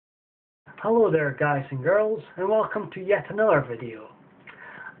Hello there guys and girls, and welcome to yet another video.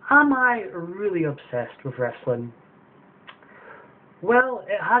 Am I really obsessed with wrestling? Well,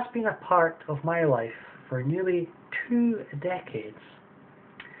 it has been a part of my life for nearly 2 decades.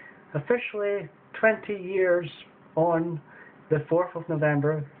 Officially 20 years on the 4th of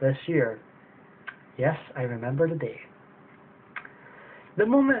November this year. Yes, I remember the day. The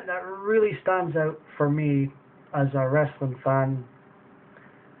moment that really stands out for me as a wrestling fan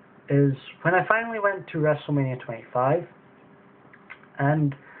is when I finally went to WrestleMania 25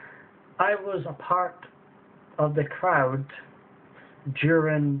 and I was a part of the crowd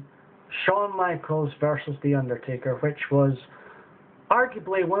during Shawn Michaels versus The Undertaker, which was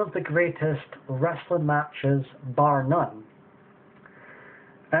arguably one of the greatest wrestling matches, bar none.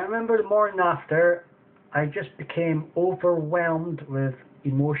 I remember the morning after, I just became overwhelmed with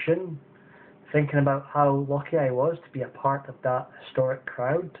emotion, thinking about how lucky I was to be a part of that historic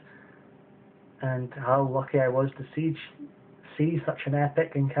crowd, and how lucky I was to see such an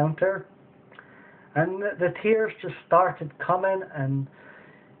epic encounter. And the tears just started coming, and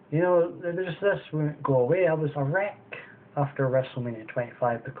this wouldn't go away. I was a wreck after WrestleMania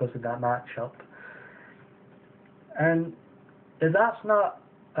 25 because of that matchup. And if that's not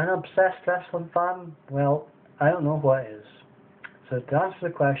an obsessed wrestling fan, well, I don't know what is. So to answer the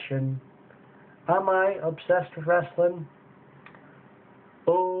question, am I obsessed with wrestling?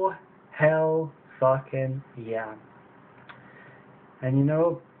 Oh, hell fucking yeah. And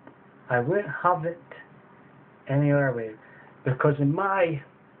I wouldn't have it any other way. Because in my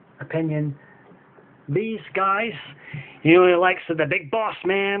opinion, these guys, the likes of the Big Boss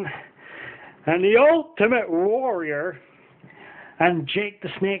Man, and the Ultimate Warrior, and Jake the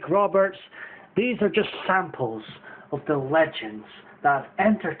Snake Roberts, these are just samples of the legends that have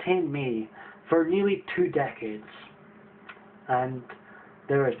entertained me for nearly 2 decades. And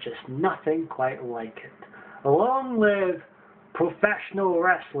there is just nothing quite like it. Long live professional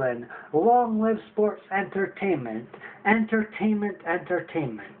wrestling. Long live sports entertainment. Entertainment.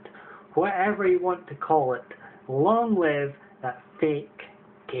 Whatever you want to call it. Long live that fake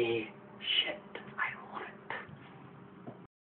gay shit.